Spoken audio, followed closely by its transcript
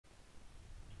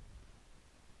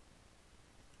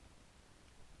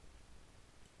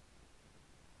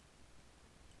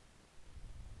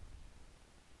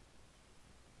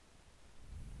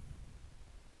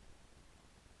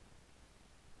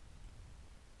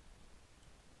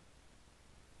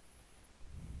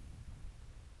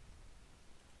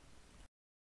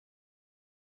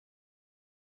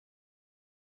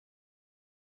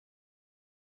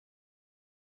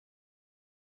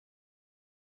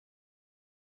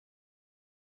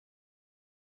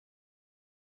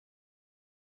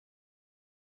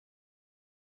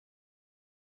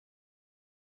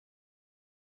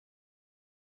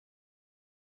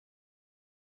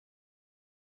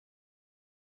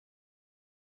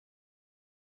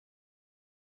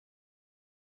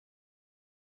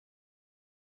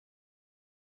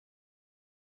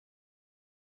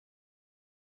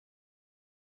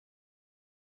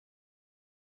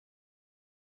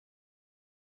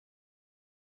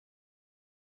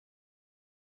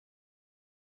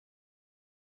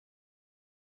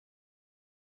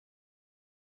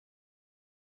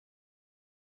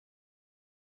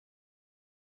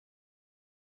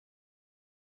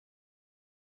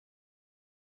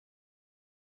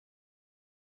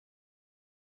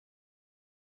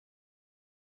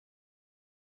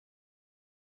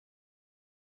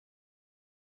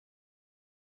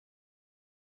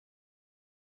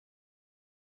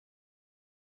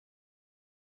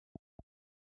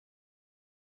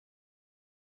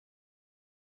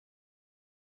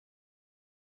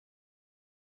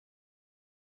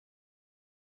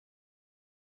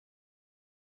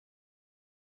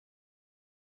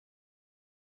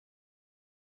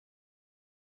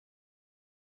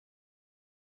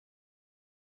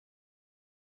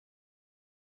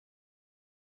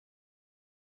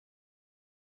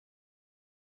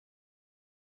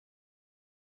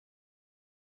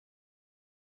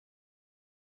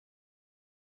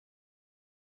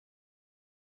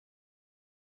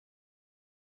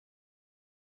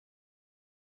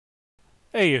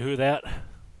Hey, who that?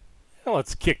 Well,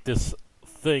 let's kick this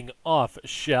thing off,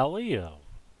 shall we? Good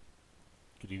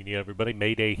evening, everybody.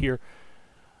 Mayday here.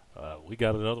 We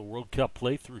got another World Cup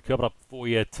playthrough coming up for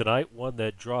you tonight. One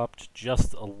that dropped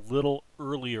just a little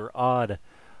earlier on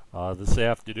this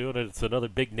afternoon, and it's another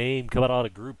big name coming out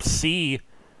of Group C.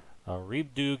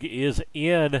 Reebdug is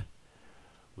in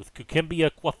with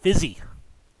Kukimbia Fisi.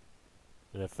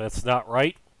 And if that's not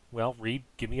right, well, Reeb,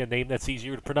 give me a name that's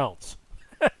easier to pronounce.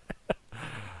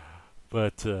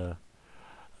 But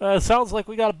sounds like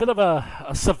we got a bit of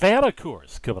a Savannah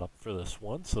course coming up for this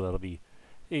one, so that'll be,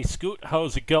 hey Scoot,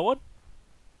 how's it going?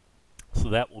 So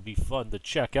that will be fun to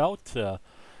check out.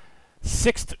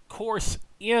 Sixth course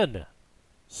in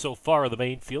so far in the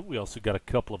main field. We also got a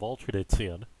couple of alternates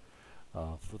in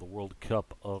for the World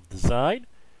Cup of Design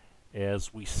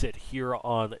as we sit here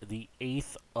on the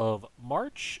 8th of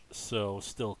March. So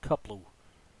still a couple of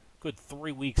good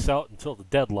 3 weeks out until the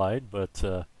deadline,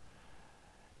 but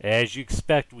as you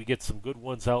expect, we get some good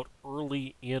ones out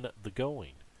early in the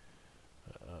going.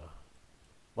 A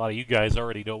lot of you guys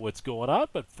already know what's going on,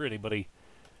 but for anybody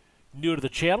new to the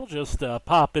channel, just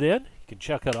pop it in. You can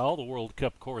check out all the World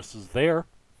Cup courses there.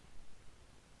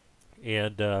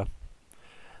 And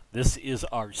this is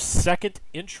our second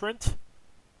entrant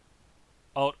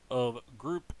out of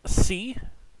Group C.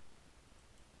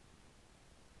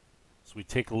 So we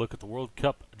take a look at the World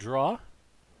Cup draw.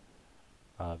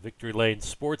 Victory Lane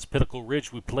Sports, Pinnacle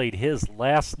Ridge, we played his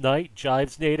last night.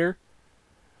 Jives Nader,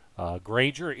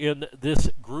 Granger in this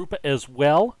group as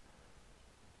well.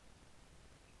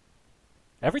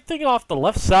 Everything off the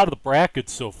left side of the bracket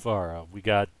so far. We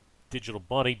got Digital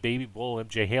Bunny, Baby Bull,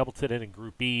 MJ Hamilton in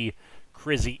Group E,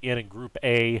 Crizzy in Group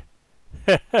A.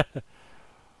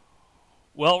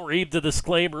 Well, Reeb, the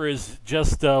disclaimer is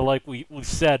just like we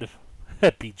said,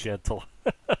 be gentle.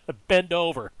 Bend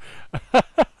over.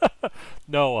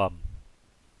 No,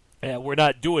 we're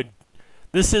not doing.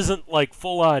 This isn't like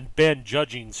full-on Ben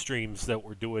judging streams that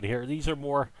we're doing here. These are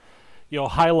more,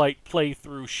 highlight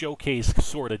playthrough showcase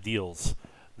sort of deals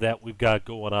that we've got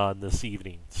going on this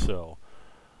evening. So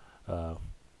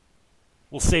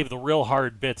we'll save the real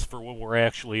hard bits for when we're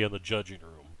actually in the judging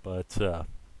room. But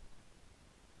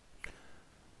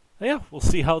yeah, we'll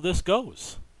see how this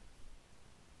goes.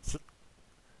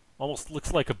 Almost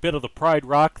looks like a bit of the Pride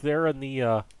Rock there in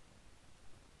the.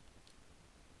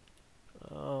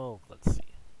 Oh, let's see.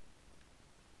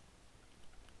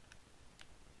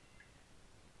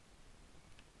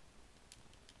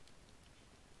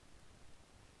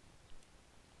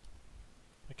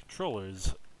 My controller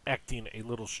is acting a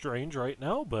little strange right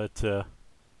now, but you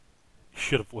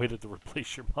should have waited to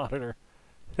replace your monitor.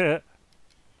 All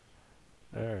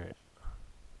right.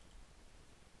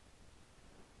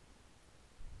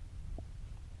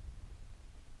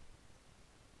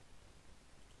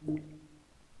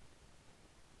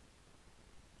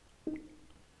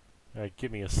 All right,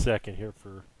 give me a second here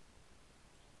for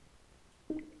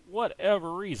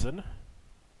whatever reason.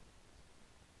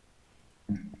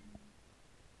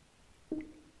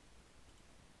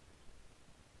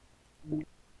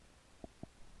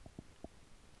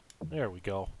 There we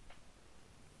go.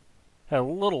 Had a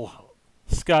little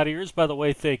Scott ears, by the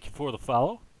way. Thank you for the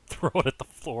follow. Throw it at the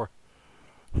floor.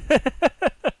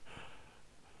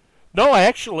 No, I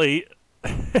actually.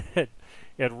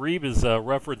 And Reeb is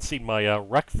referencing my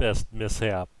Wreckfest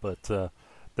mishap, but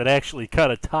that actually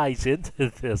kind of ties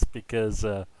into this because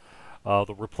the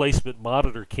replacement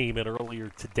monitor came in earlier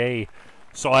today.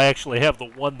 So I actually have the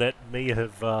one that may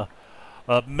have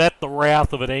met the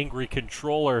wrath of an angry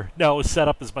controller. Now it's set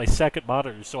up as my second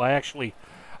monitor, so I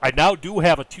now do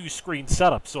have a two-screen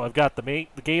setup. So I've got the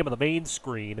game on the main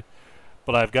screen,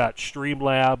 but I've got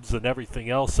Streamlabs and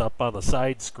everything else up on the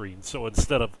side screen. So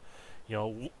instead of,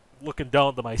 looking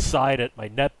down to my side at my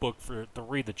netbook to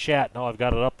read the chat, now I've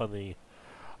got it up on the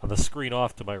screen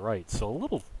off to my right. So a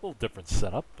little different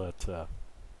setup, but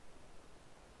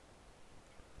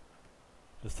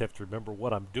just have to remember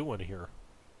what I'm doing here.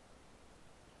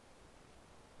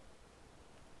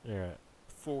 All right,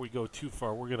 before we go too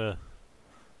far, we're gonna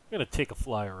take a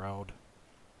fly around.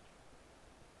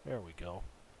 There we go.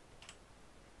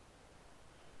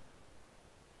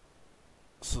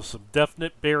 So some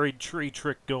definite buried tree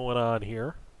trick going on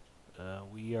here.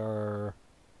 We are.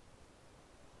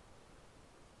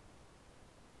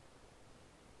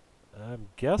 I'm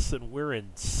guessing we're in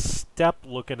step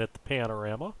looking at the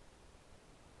panorama.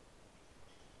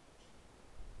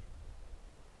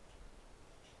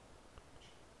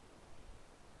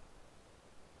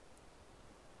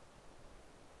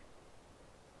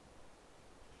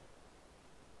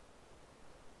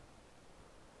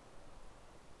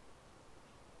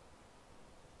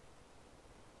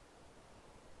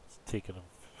 Taking a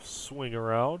swing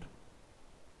around.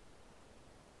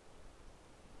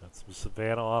 Got some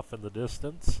Savannah off in the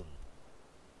distance. And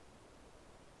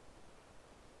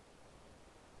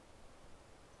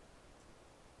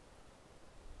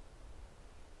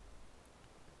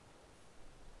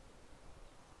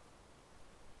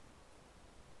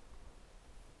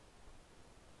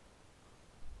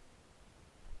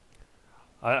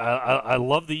I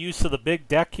love the use of the big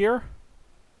deck here.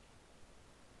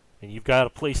 And you've got a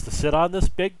place to sit on this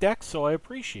big deck, so I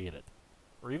appreciate it.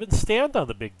 Or even stand on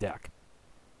the big deck.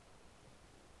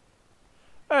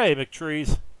 Hey,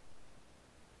 McTrees.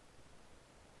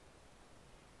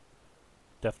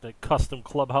 Definite custom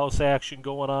clubhouse action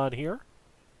going on here.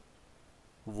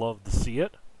 Love to see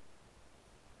it.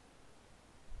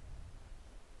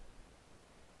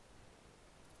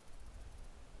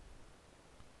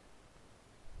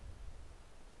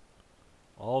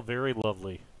 All very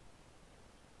lovely.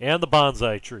 And the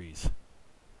bonsai trees.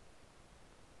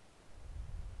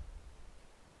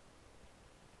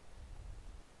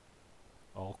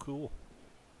 All cool.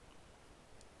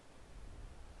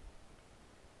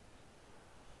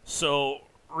 So,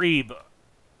 Reeb,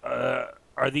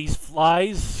 are these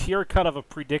flies here kind of a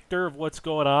predictor of what's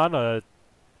going on?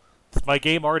 Does my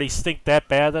game already stink that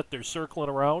bad that they're circling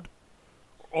around?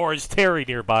 Or is Terry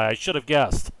nearby? I should have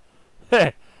guessed.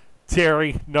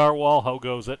 Terry, Narwhal, how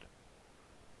goes it?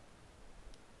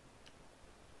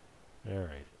 All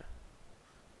right.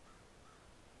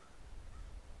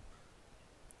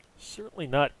 Certainly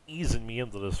not easing me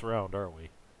into this round, are we?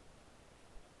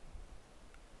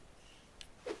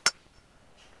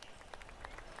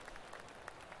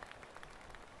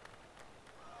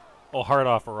 Oh, hard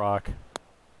off a rock.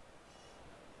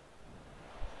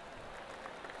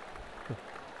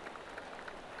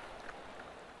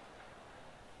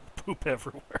 Poop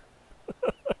everywhere.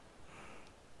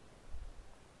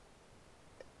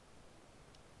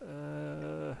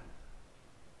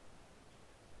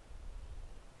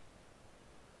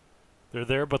 They're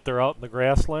there, but they're out in the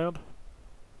grassland.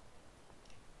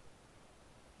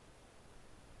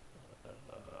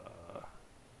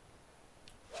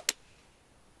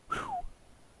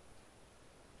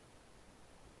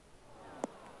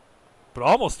 But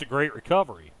almost a great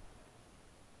recovery.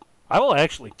 I will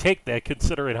actually take that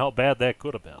considering how bad that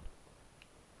could have been.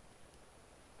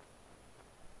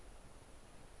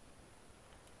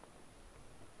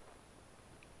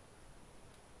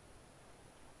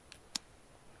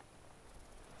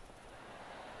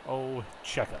 Oh,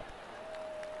 check up.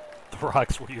 The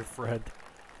rocks were your friend.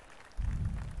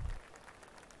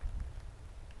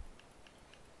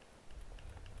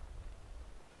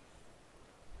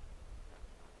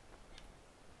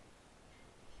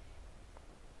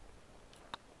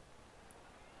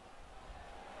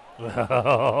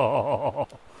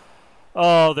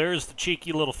 Oh, there's the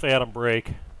cheeky little phantom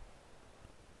break.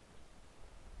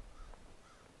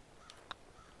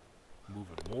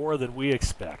 Moving more than we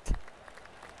expect.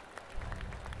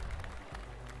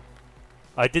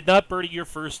 I did not birdie your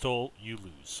first hole. You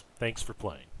lose. Thanks for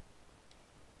playing.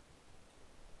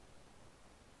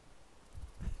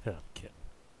 I'm kidding.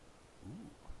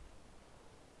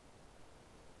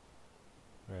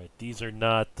 All right, these are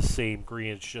not the same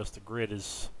greens. Just the grid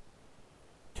is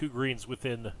two greens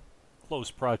within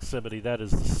close proximity. That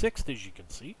is the sixth, as you can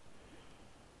see.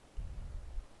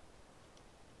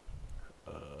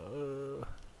 All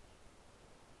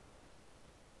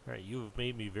right, you have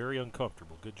made me very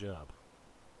uncomfortable. Good job.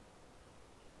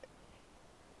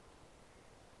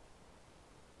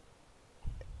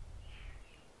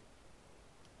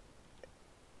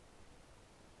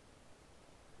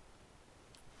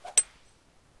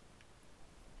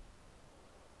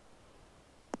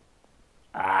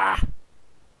 Ah!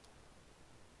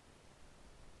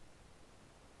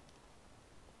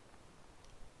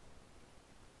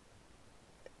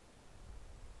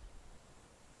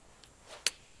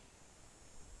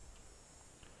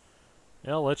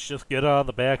 Now let's just get on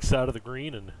the back side of the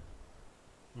green and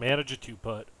manage a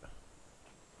two-putt.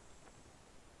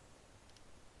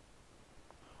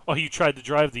 Oh, you tried to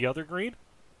drive the other green?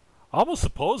 I almost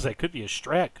suppose that could be a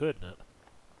strat, couldn't it?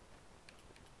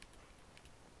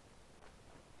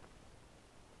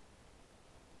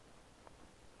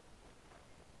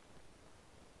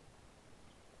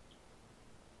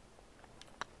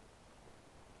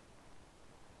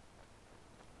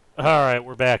 All right,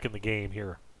 we're back in the game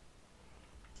here.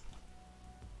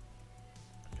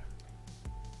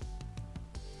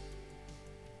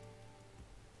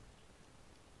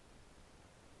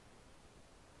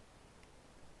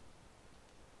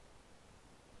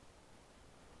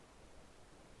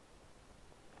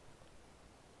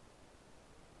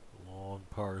 Long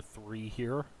par 3. 3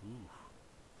 here. Ooh.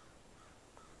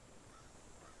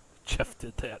 Jeff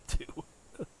did that too.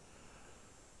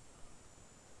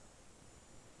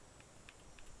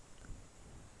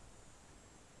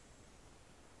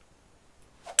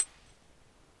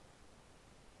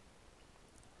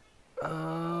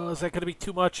 Is that going to be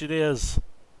too much? It is.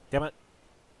 Damn it.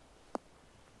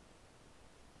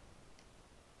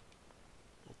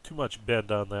 Too much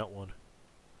bend on that one.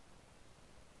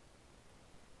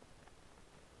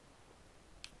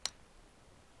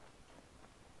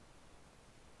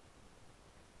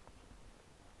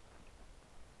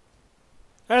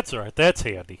 That's alright. That's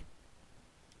handy.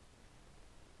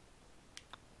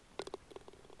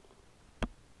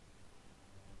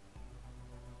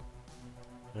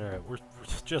 Alright, we're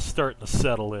just starting to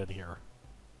settle in here.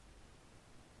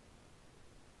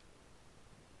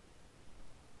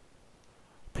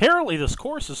 Apparently this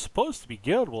course is supposed to be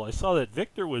gettable. I saw that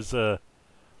Victor was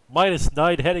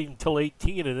 -9 heading until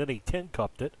 18 and then he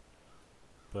 10-cupped it.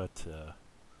 But,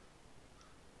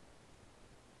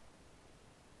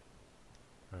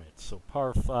 alright, so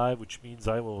par 5, which means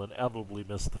I will inevitably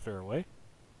miss the fairway.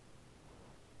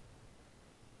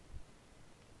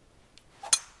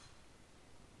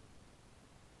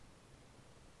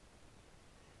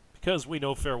 Because we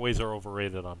know fairways are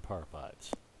overrated on par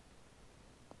 5s.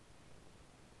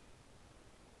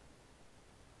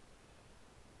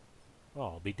 Oh,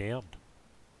 I'll be damned.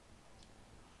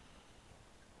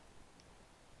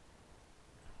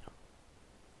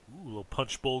 Ooh, a little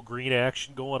punch bowl green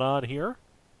action going on here.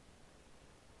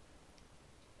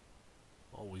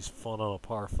 Always fun on a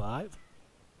par 5.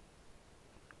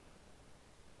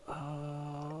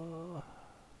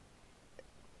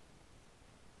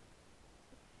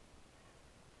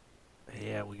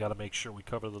 Yeah, we got to make sure we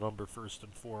cover the number first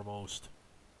and foremost.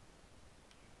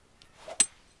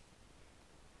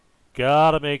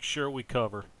 Gotta make sure we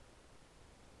cover.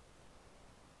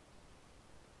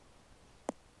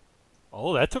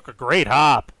 Oh, that took a great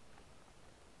hop.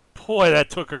 Boy, that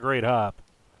took a great hop.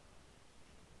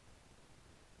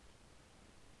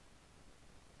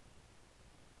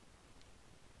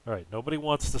 Alright, nobody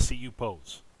wants to see you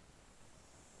pose.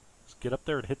 Just get up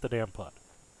there and hit the damn putt.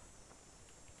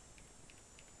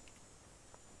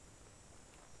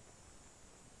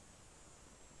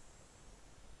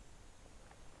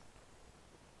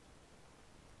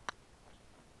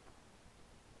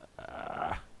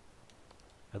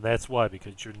 And that's why,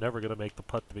 because you're never going to make the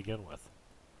putt to begin with.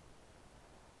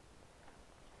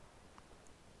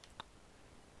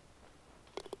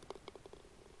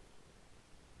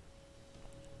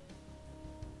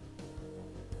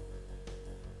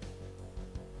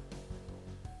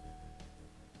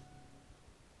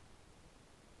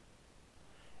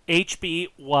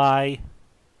 HBY.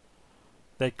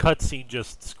 That cutscene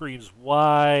just screams,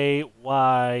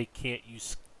 why can't you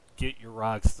get your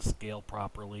rocks to scale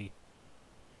properly?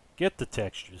 Get the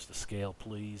textures to scale,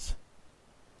 please.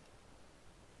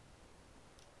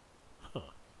 Huh.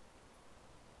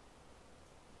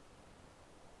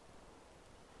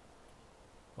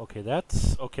 Okay,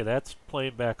 that's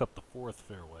playing back up the 4th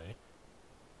fairway.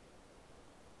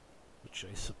 Which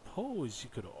I suppose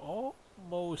you could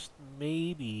almost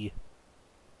maybe...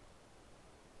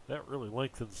 That really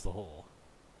lengthens the hole.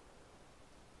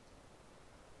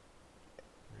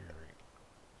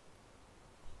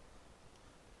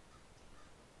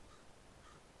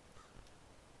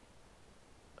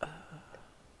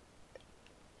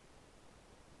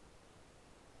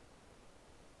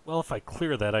 Well, if I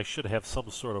clear that, I should have some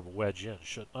sort of wedge in,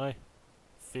 shouldn't I?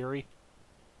 Theory.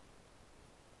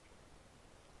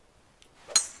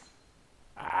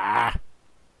 Ah!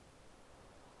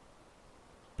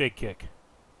 Big kick.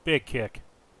 Big kick.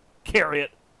 Carry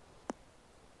it.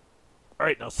 All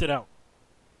right, now sit down.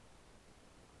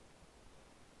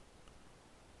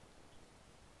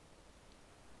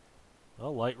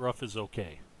 Well, light rough is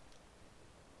okay.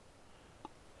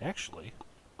 Actually,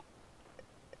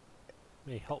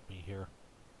 may help me here.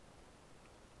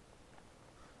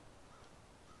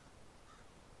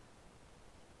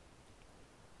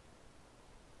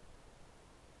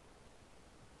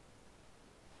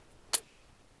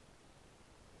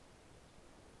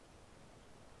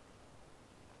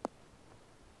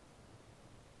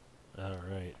 All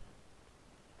right.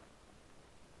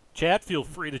 Chat, feel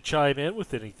free to chime in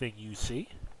with anything you see.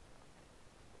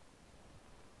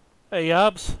 Hey,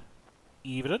 Yobs.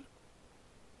 Evening.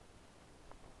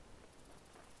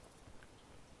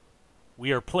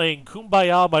 We are playing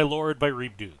Kumbaya, My Lord by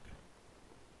Reeb Doog.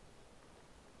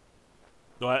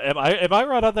 Am I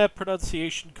right on that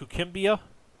pronunciation? Kukimbia?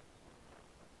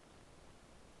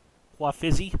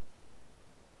 Fisi?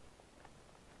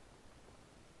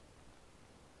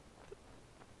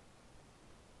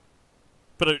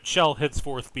 But it shall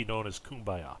henceforth be known as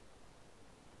Kumbaya.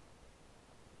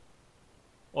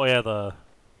 Oh yeah, the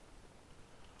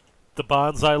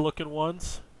bonsai-looking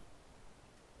ones.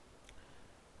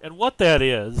 And what that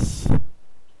is,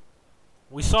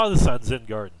 we saw this on Zen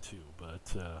Garden too,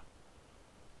 but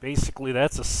basically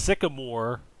that's a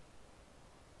sycamore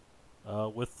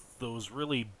with those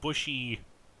really bushy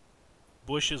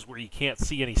bushes where you can't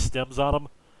see any stems on them.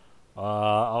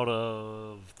 Out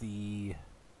of the...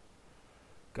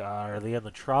 God, are they in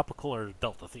the tropical or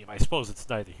delta theme? I suppose it's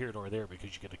neither here nor there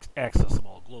because you can access them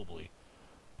all globally.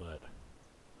 But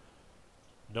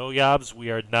no, Yobs,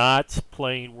 we are not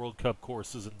playing World Cup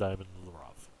courses in Diamond in the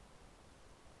Rough.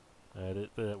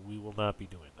 We will not be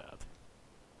doing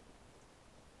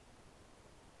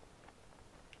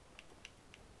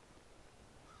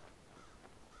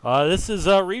that. This is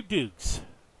Reeb Duke's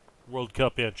World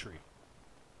Cup entry.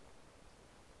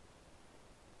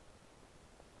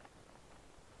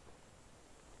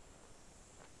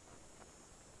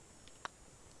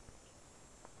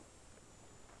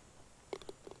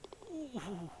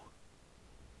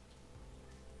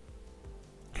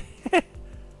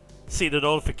 See the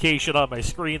notification on my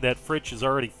screen that Fritsch has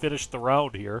already finished the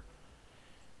round here.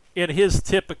 In his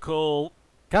typical...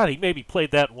 God, he maybe played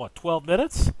that in, what, 12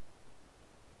 minutes?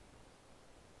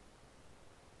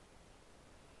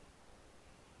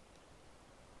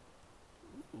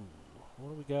 Ooh, what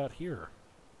do we got here?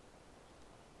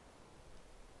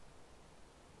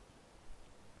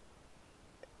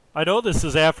 I know this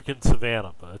is African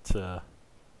Savannah, but...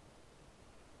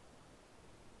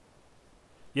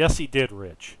 yes, he did,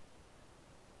 Rich.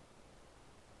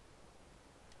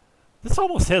 This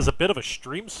almost has a bit of a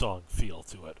stream song feel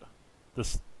to it.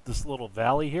 This little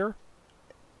valley here.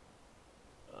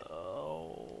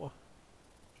 Oh.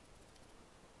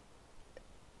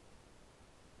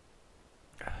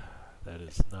 That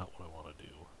is not what I want to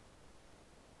do.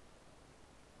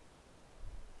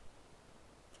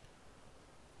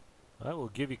 I will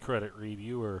give you credit, Reeb.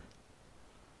 You are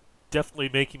definitely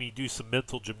making me do some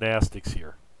mental gymnastics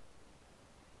here.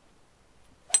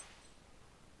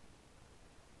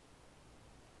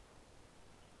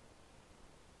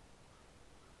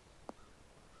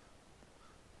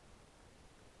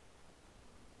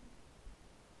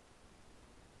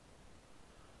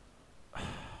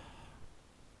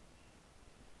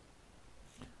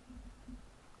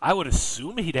 I would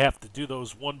assume he'd have to do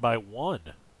those one by one.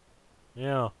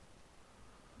 Yeah.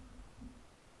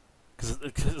 Because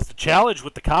the challenge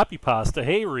with the copy pasta,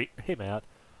 hey Matt,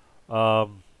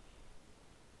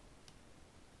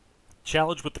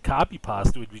 challenge with the copy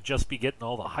pasta would just be getting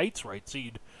all the heights right, so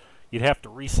you'd have to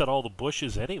reset all the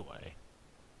bushes anyway.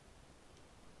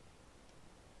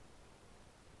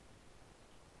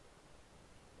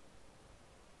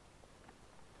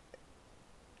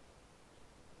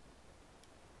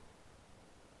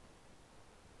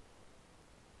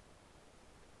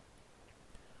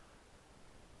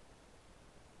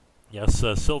 Yes,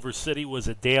 Silver City was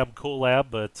a damn collab,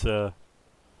 but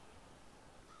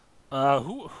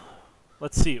who?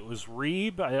 Let's see. It was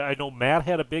Reeb. I know Matt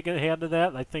had a big hand in that,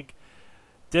 and I think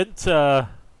didn't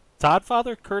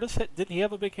Toddfather Curtis didn't he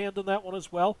have a big hand in that one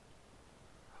as well?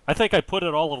 I think I put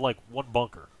it all in like one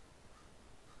bunker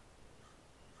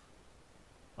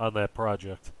on that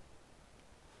project.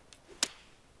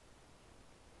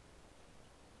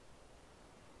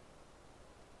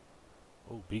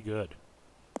 Oh, be good.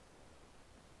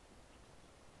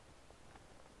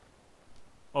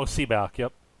 Oh, Seaback,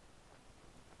 yep.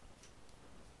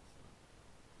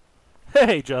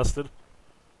 Hey, Justin.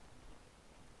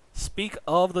 Speak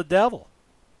of the devil.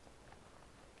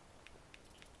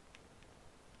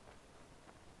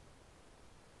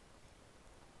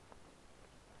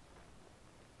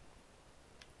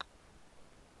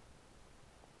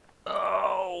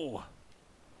 Oh!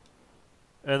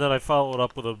 And then I followed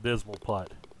up with an abysmal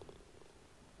putt.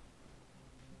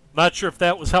 Not sure if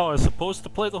that was how I was supposed to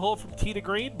play the hole from tee to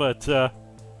green, but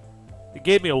it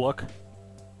gave me a look.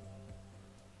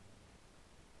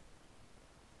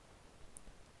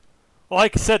 Well,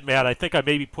 like I said, Matt, I think I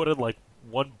maybe put in like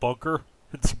one bunker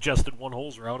and suggested one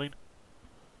hole's routing.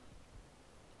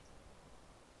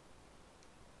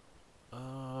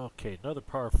 Okay, another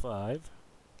par 5.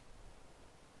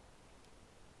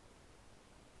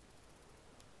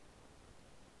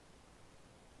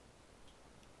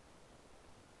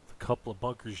 Couple of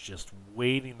bunkers just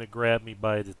waiting to grab me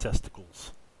by the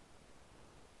testicles.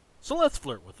 So let's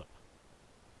flirt with them.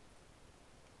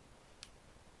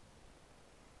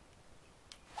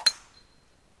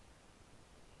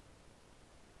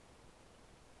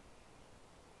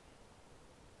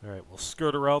 Alright, we'll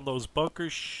skirt around those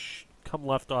bunkers, come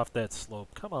left off that slope.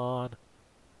 Come on.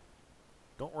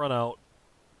 Don't run out.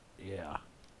 Yeah.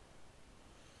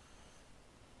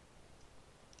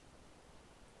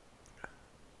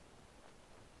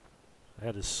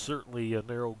 That is certainly a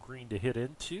narrow green to hit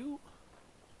into.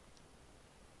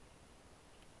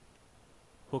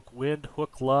 Hook wind,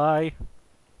 hook lie.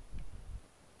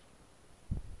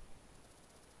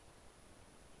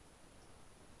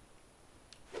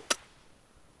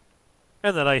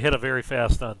 And then I hit it very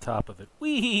fast on top of it.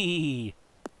 Whee!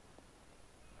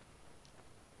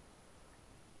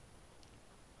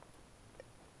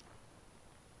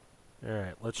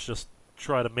 Alright, let's just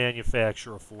try to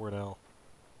manufacture a 4 now.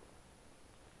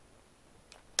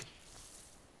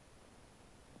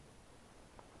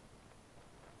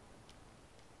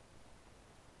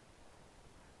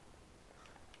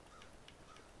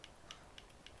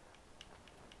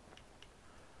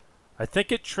 I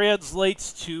think it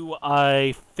translates to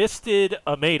I fisted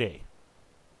a mayday.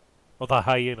 Or the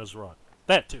hyena's run.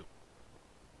 That too.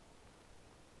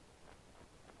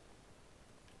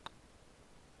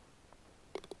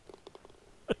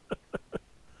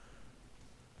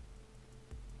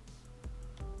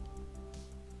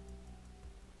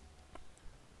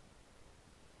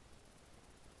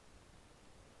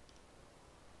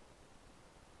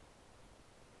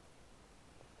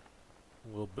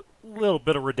 Little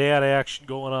bit of Redan action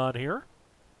going on here.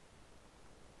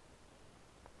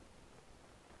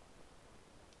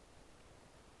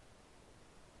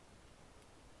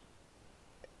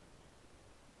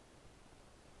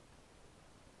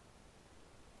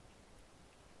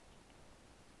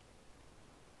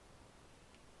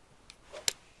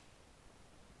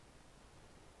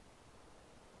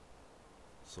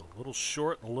 So a little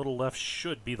short and a little left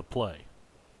should be the play.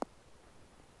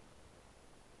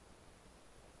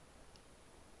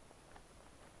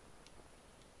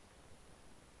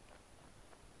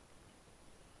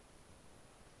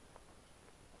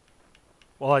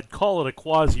 Well, I'd call it a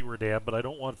quasi-Redan, but I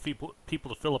don't want people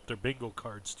to fill up their bingo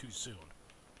cards too soon.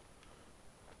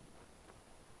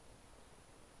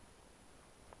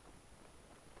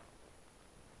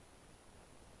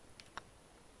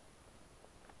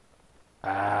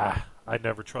 Ah, I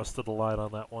never trusted the line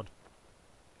on that one.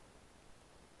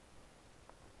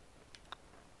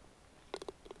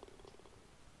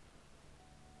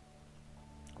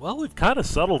 Well, we've kind of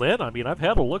settled in. I mean, I've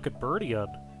had a look at birdie on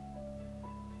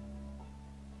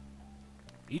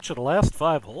each of the last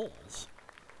 5 holes.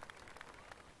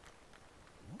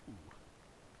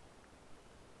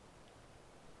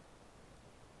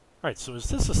 Alright, so is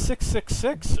this a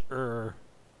 666 or...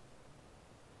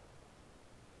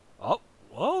 Oh,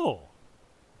 whoa.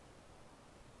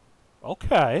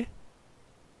 Okay.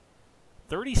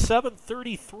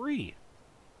 37-33.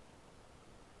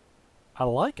 I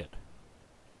like it.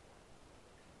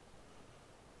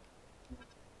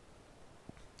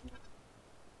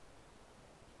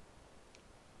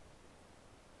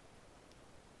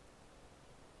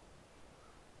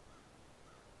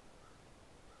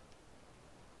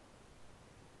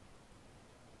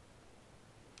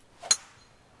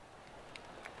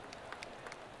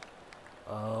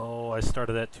 Oh, I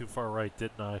started that too far right,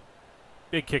 didn't I?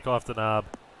 Big kick off the knob.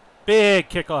 Big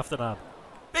kick off the knob.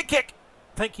 Big kick!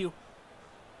 Thank you.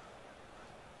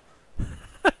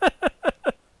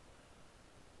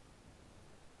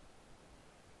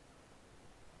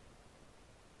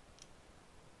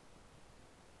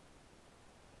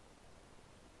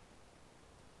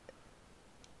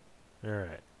 All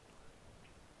right.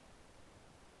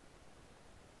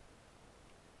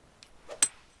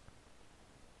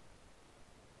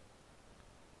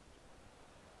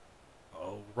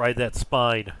 Oh, ride that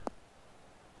spine.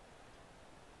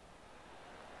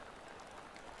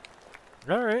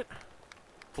 All right.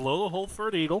 Below the hole for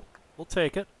an eagle. We'll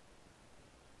take it.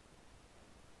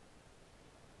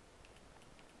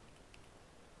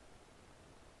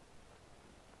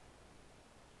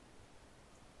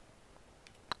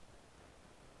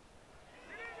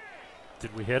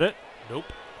 Did we hit it? Nope.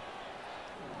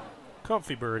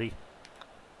 Comfy birdie.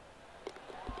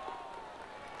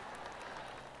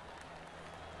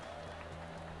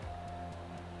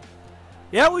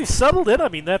 Yeah, we've settled in. I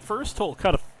mean, that first hole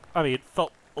kind of, it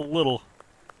felt a little...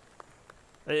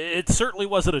 It certainly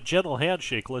wasn't a gentle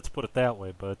handshake, let's put it that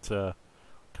way, but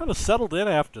kind of settled in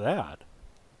after that.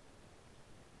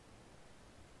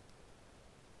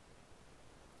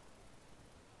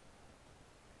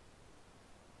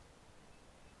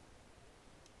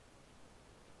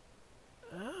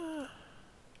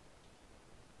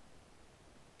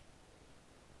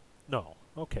 No.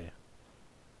 Okay.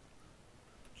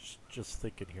 Just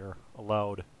thinking here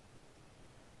aloud.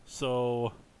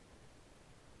 So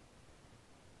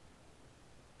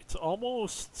It's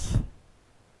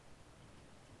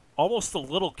almost a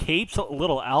little Capes, a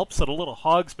little Alps, and a little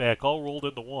Hogsback all rolled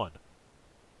into one.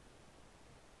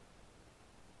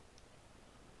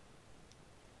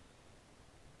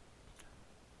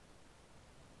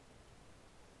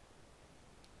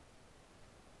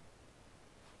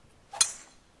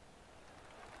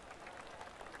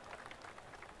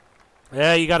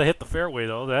 Yeah, you got to hit the fairway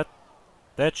though.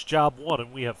 That's job one,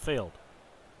 and we have failed.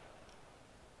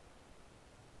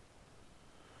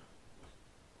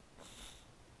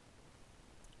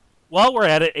 While we're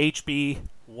at it, HB,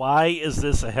 why is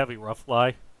this a heavy rough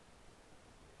lie?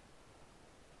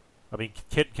 I mean,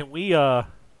 can we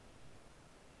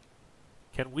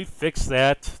fix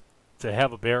that to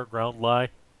have a bare ground lie?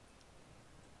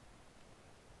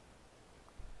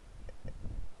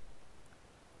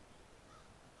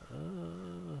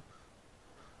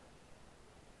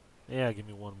 Yeah, give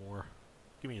me one more.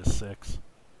 Give me a 6.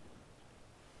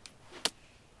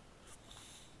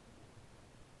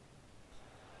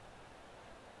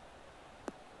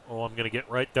 Oh, I'm going to get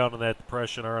right down in that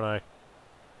depression, aren't I?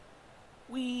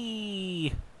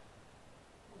 Whee!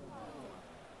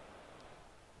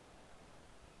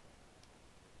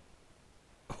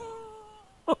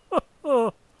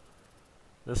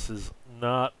 This is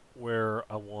not where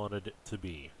I wanted it to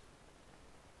be.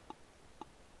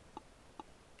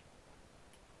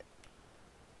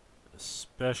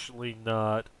 Especially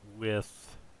not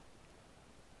with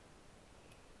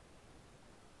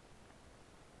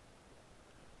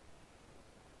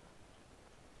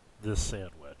this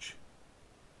sandwich.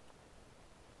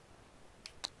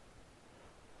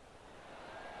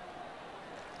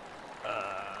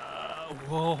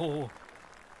 Whoa.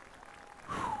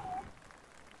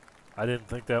 I didn't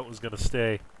think that was going to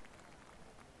stay.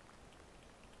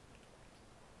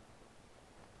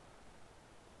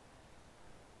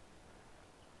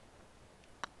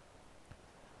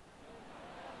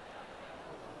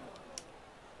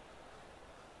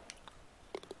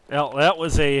 Now, that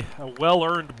was a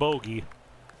well-earned bogey.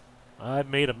 I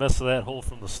made a mess of that hole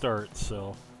from the start,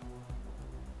 so...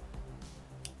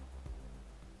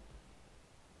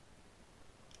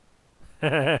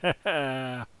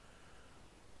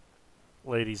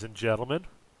 Ladies and gentlemen,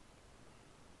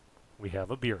 we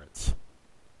have appearance.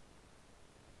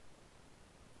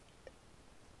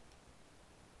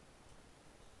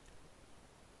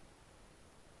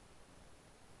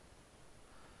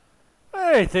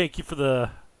 Hey, thank you for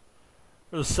the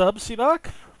sub, Seabach.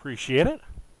 Appreciate it.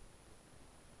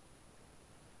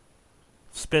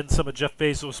 Spend some of Jeff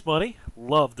Bezos' money.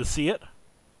 Love to see it.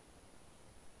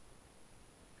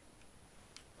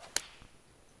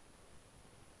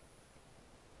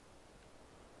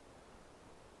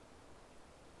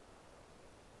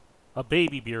 A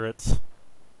baby Buretz.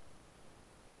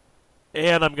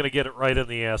 And I'm going to get it right in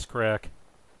the ass crack.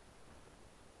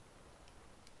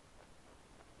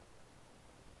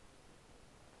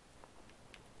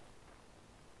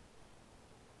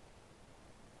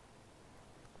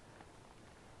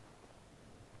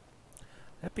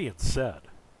 That being said,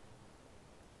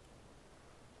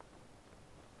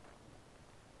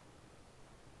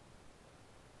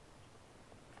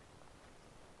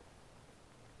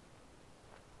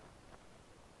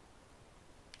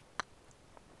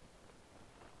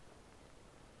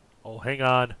 oh, hang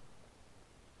on.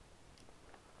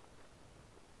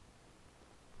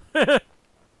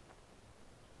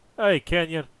 Hey,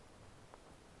 Kenyon.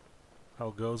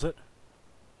 How goes it?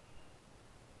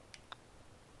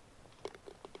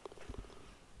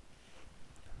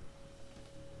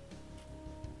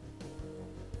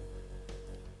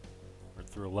 We're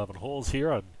through 11 holes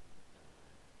here on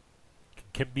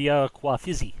Kukimbia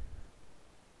Fisi.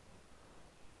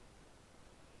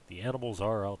 The animals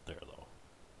are out there, though.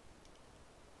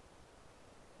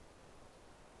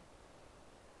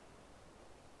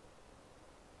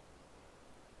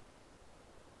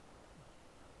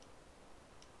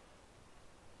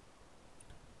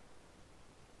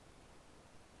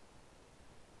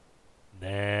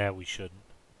 Nah, we shouldn't.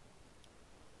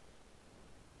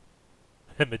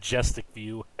 A majestic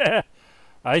view.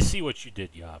 I see what you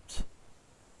did, Yobs.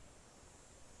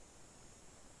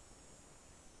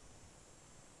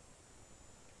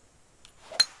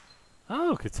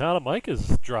 Oh, Katana Mike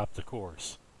has dropped the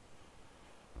course.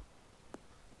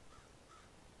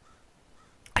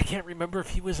 I can't remember if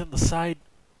he was in the side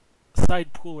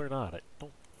pool or not. I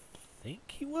don't think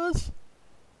he was.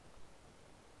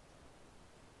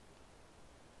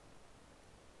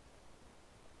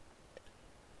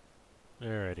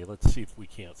 Alrighty, let's see if we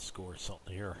can't score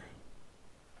something here.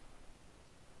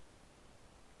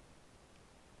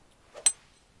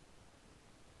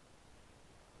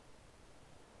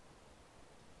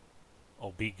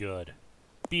 Oh, be good.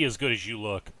 Be as good as you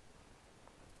look.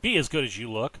 Be as good as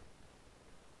you look.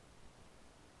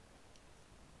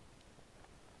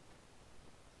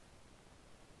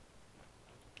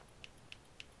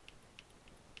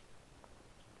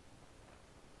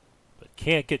 But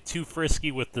can't get too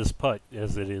frisky with this putt,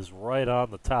 as it is right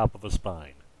on the top of a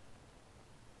spine.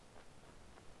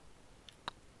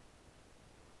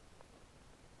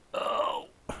 Oh!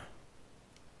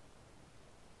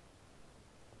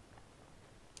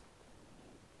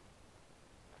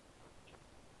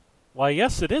 Why,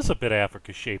 yes, it is a bit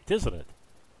Africa-shaped, isn't it?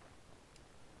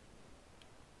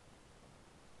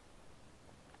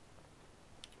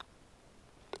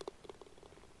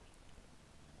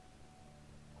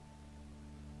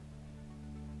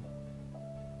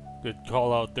 Good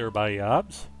call out there by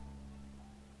Yobs.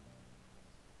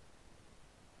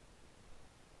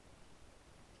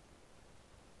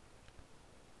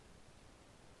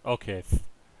 Okay.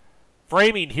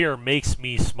 Framing here makes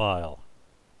me smile.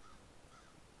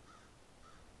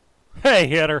 Hey,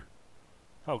 hitter.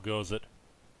 How goes it?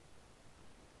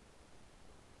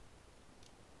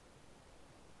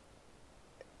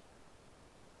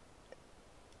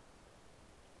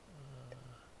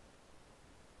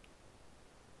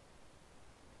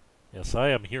 Yes, I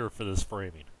am here for this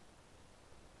framing.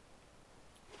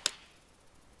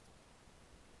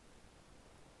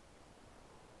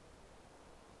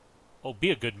 Oh,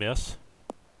 be a good miss.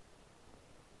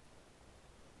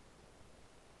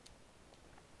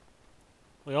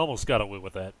 We almost got away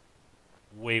with that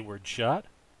wayward shot.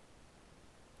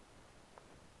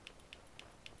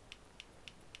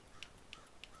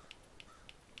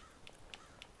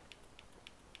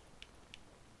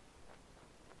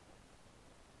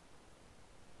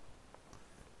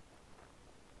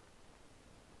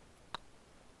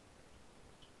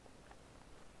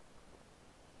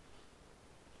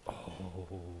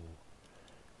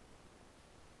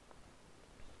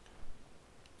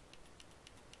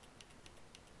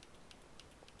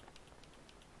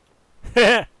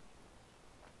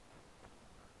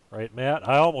 Right, Matt?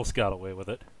 I almost got away with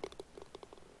it.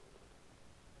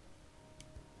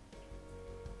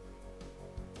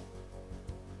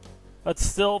 But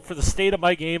still, for the state of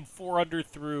my game, 4 under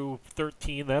through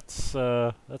 13, that's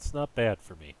not bad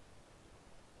for me.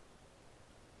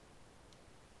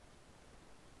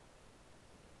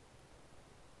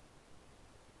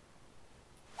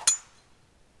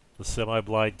 The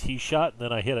semi-blind tee shot, and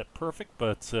then I hit it perfect,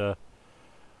 but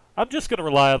I'm just going to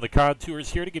rely on the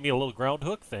contours here to give me a little ground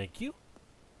hook. Thank you.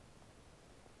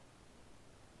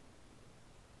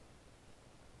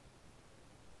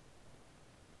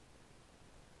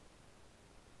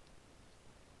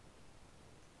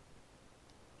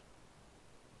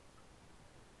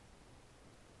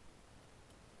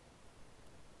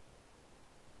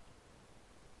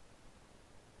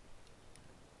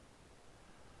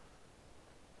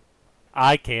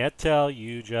 I can't tell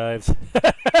you, Jives.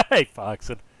 Hey,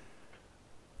 Foxen.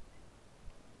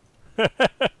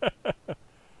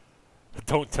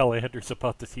 Don't tell Anders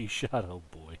about the tee shot. Oh,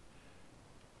 boy.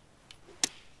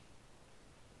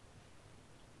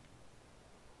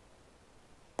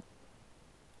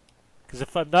 Because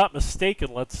if I'm not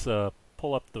mistaken, let's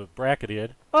pull up the bracket in.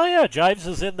 Oh, yeah, Jives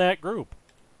is in that group.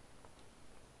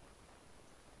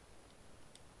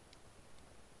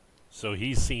 So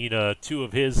he's seen 2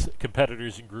 of his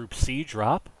competitors in Group C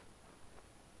drop.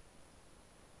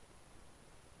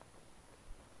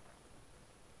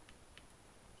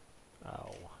 Ow.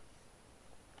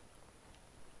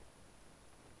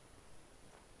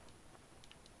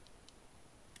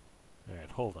 All right,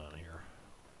 hold on here.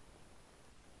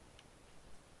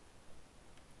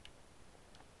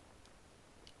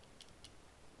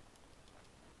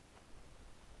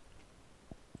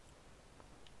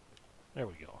 There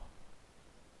we go.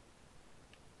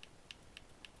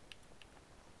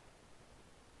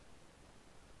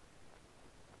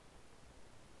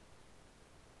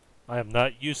 I am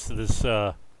not used to this.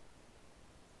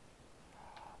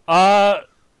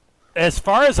 As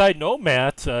far as I know,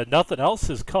 Matt, nothing else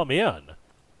has come in.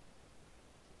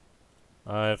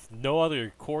 If no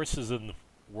other courses in the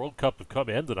World Cup have come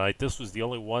in tonight, this was the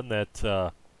only one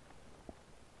that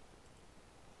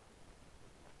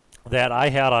that I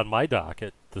had on my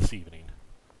docket this evening.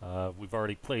 We've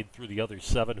already played through the other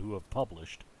 7 who have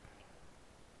published.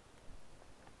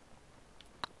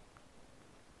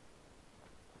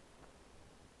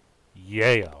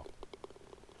 Yeah. In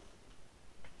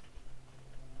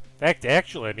fact,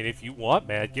 actually, I mean, if you want,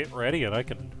 Matt, get ready, and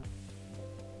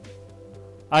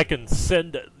I can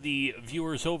send the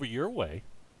viewers over your way.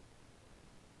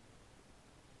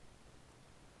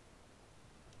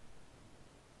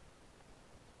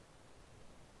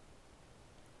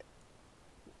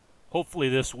 hopefully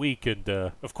this week. And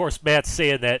of course, Matt's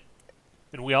saying that,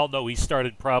 and we all know he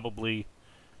started probably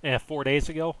 4 days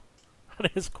ago on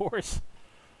his course.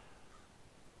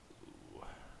 Ooh,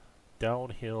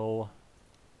 downhill.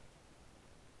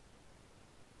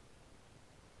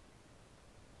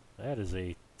 That is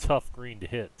a tough green to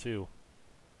hit, too.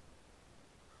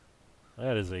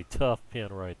 That is a tough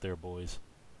pin right there, boys.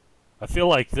 I feel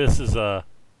like this is a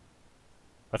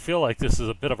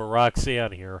bit of a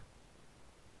Roxanne here.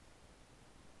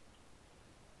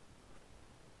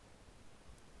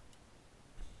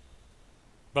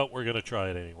 But we're going to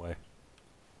try it anyway.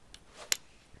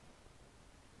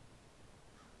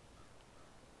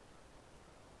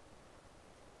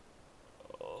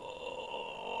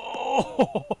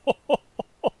 Oh.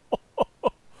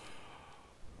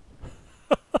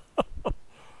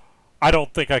 I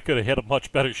don't think I could have hit a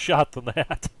much better shot than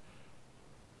that.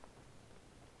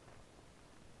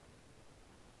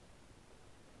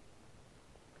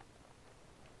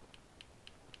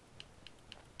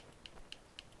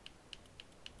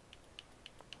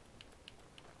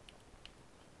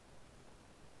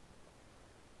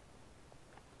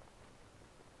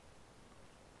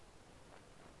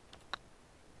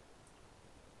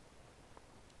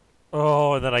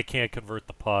 Oh, and then I can't convert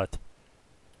the putt.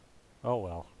 Oh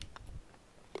well.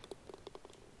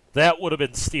 That would have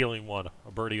been stealing one,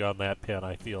 a birdie on that pin,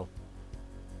 I feel.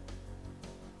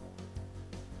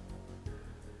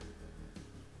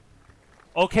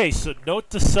 Okay, so note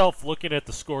to self looking at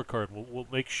the scorecard. We'll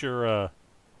make sure I'll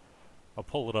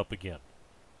pull it up again.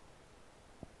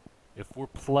 If we're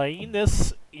playing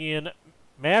this in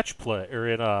match play, or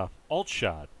in alt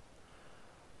shot,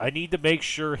 I need to make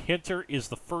sure Hinter is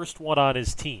the first one on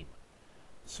his team.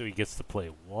 So he gets to play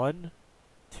 1,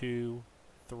 2,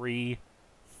 3,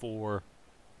 4,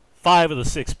 5 of the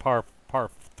 6 par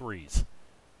 3s.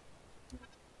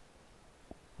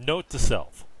 Note to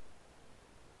self.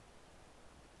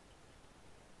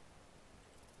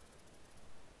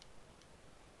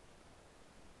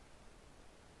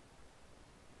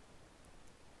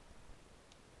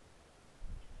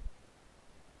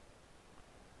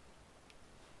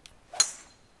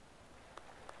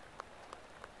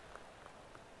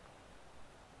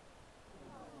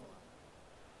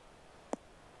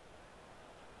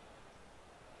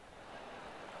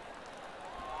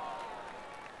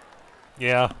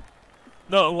 Yeah.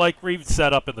 No, like Reeve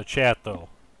set up in the chat, though.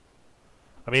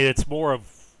 I mean, it's more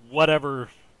of whatever,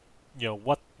 you know,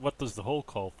 what does the hole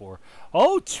call for?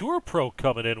 Oh, Tour Pro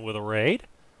coming in with a raid.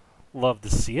 Love to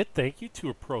see it. Thank you,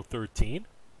 Tour Pro 13.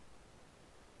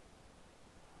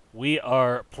 We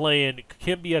are playing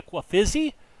Kukimbia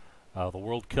Fisi, the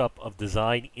World Cup of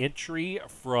Design entry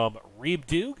from Reeb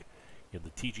Doog in the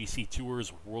TGC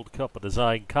Tours World Cup of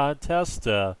Design contest.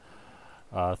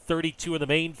 32 in the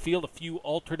main field, a few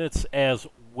alternates as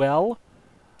well.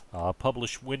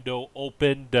 Published window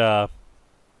opened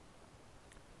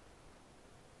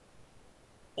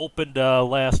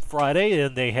last Friday,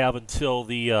 and they have until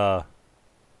the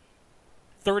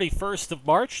 31st of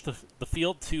March, the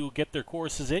field, to get their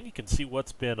courses in. You can see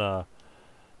what's been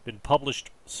published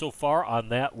so far on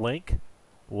that link.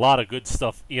 A lot of good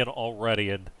stuff in already,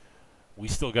 and we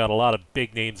still got a lot of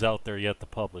big names out there yet to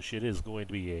publish. It is going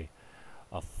to be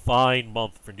a fine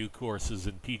month for new courses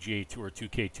in PGA Tour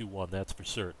 2K21, that's for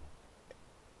certain.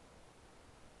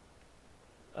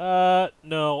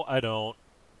 No, I don't.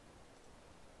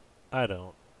 I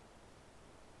don't.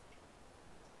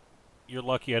 You're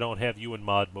lucky I don't have you in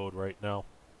mod mode right now.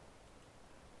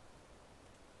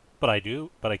 But I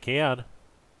do, but I can.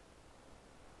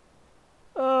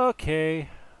 Okay.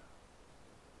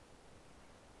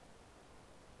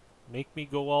 Make me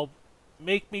go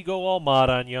all mod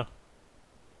on you.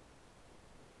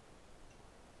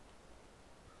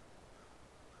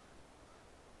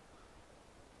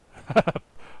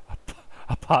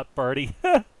 A pot party.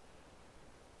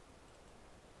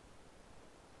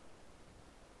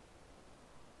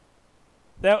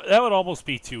 That would almost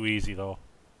be too easy, though.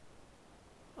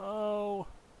 Oh.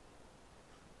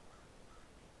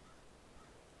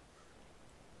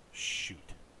 Shoot.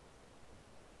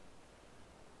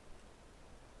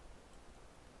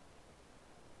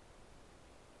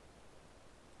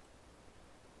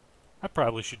 I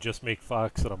probably should just make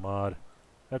Fox a mod.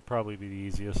 That'd probably be the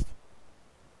easiest.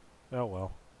 Oh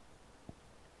well.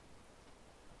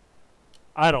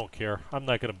 I don't care. I'm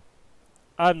not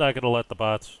gonna let the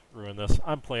bots ruin this.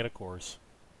 I'm playing a course.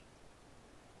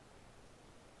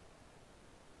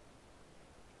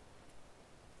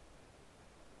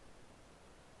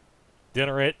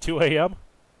 Dinner at 2 a.m.?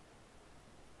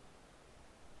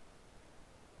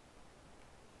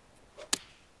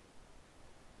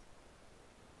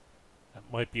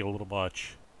 might be a little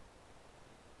much.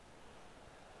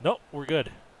 Nope, we're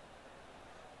good.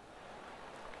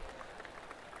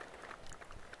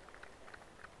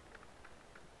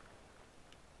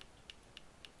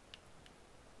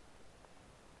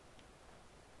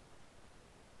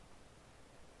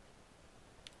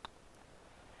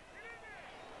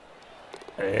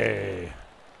 Hey.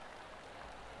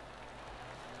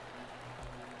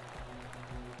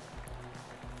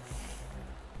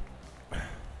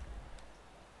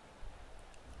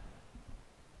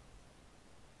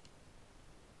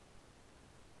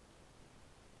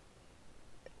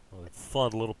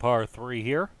 Fun little par 3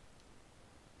 here.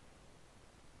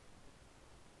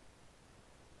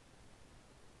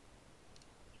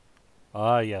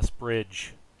 Ah, yes,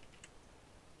 bridge.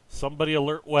 Somebody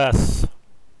alert Wes.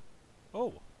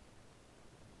 Oh.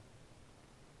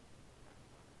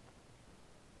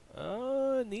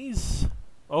 Knees.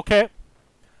 Okay.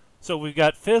 So we've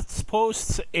got fifths,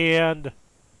 posts, and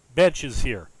benches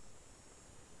here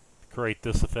to create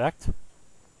this effect.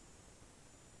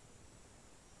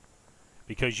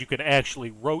 Because you can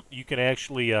actually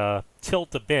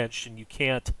tilt a bench, and you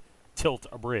can't tilt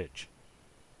a bridge.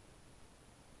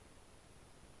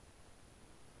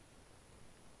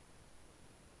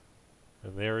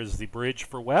 And there is the bridge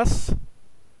for Wes.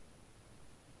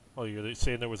 Oh, you're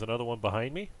saying there was another one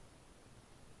behind me?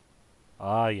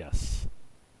 Ah, yes.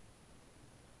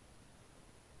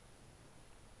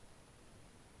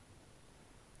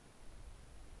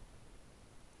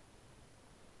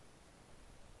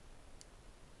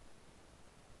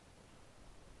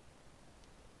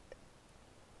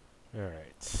 All right.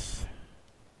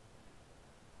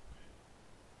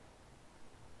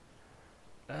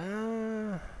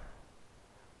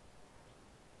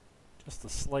 Just a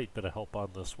slight bit of help on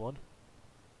this one.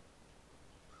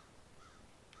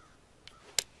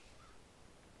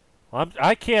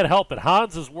 I can't help it.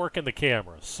 Hans is working the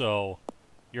camera, so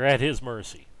you're at his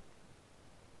mercy.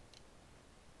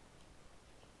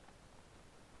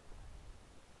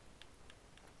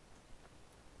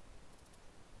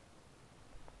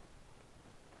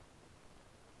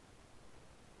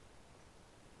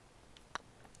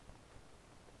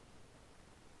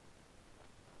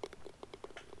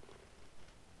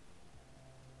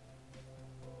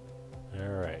 All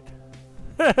right.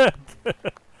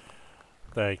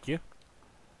 Thank you.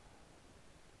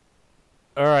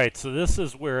 Alright, so this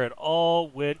is where it all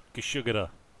went kashugada.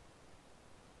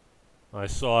 I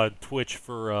saw on Twitch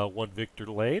for One Victor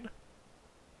Lane.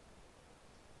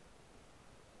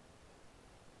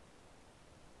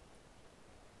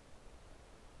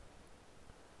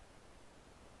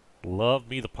 Love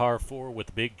me the par 4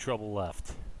 with big trouble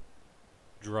left.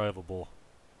 Drivable.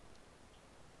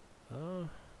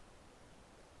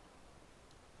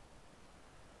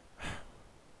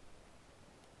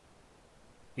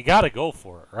 You gotta go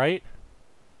for it, right?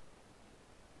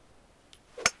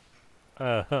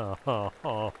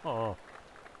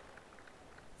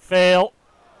 Fail.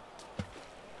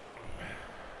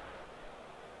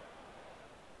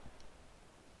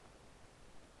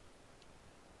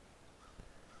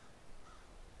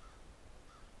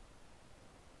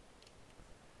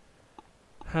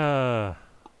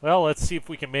 Well, let's see if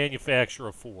we can manufacture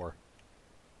a 4.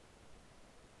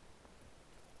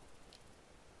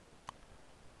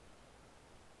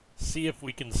 See if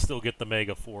we can still get the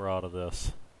Mega 4 out of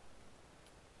this.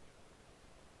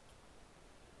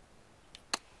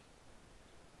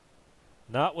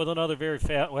 Not with another very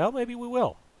fast... Well, maybe we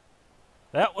will.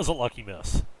 That was a lucky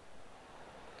miss.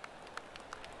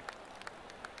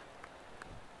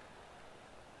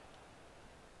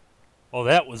 Oh,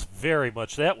 that was very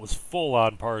much... That was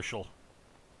full-on partial.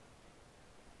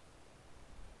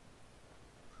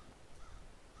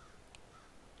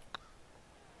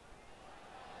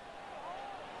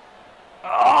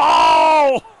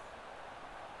 Oh!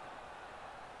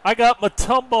 I got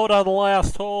Matumboed on the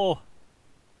last hole.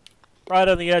 Right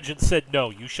on the edge and said, no,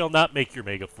 you shall not make your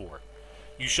Mega 4.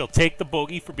 You shall take the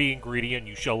bogey for being greedy and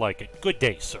you shall like it. Good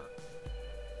day, sir.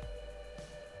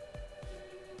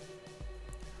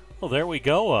 Well, there we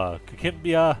go.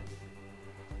 Kukimbia.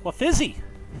 Well, Fisi.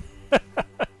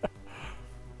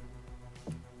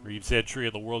 Reeves' entry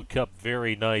in the World Cup,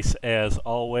 very nice as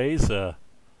always.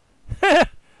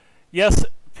 Yes,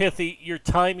 Pithy, your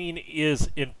timing is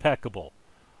impeccable.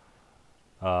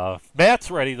 If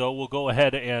Matt's ready, though, we'll go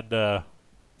ahead and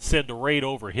send a raid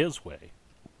over his way.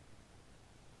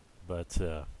 But...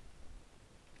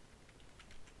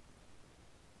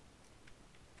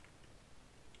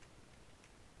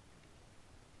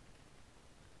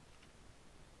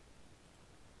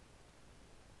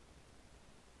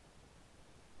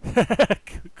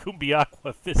 Kukimbia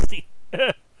Fisi.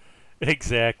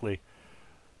 Exactly.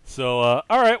 So,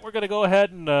 all right, we're going to go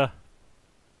ahead and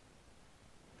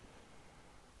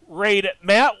raid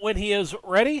Matt when he is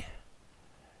ready.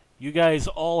 You guys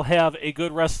all have a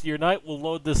good rest of your night. We'll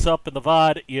load this up in the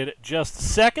VOD in just a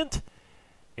second,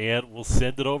 and we'll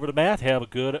send it over to Matt. Have a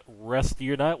good rest of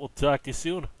your night. We'll talk to you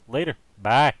soon. Later.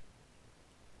 Bye.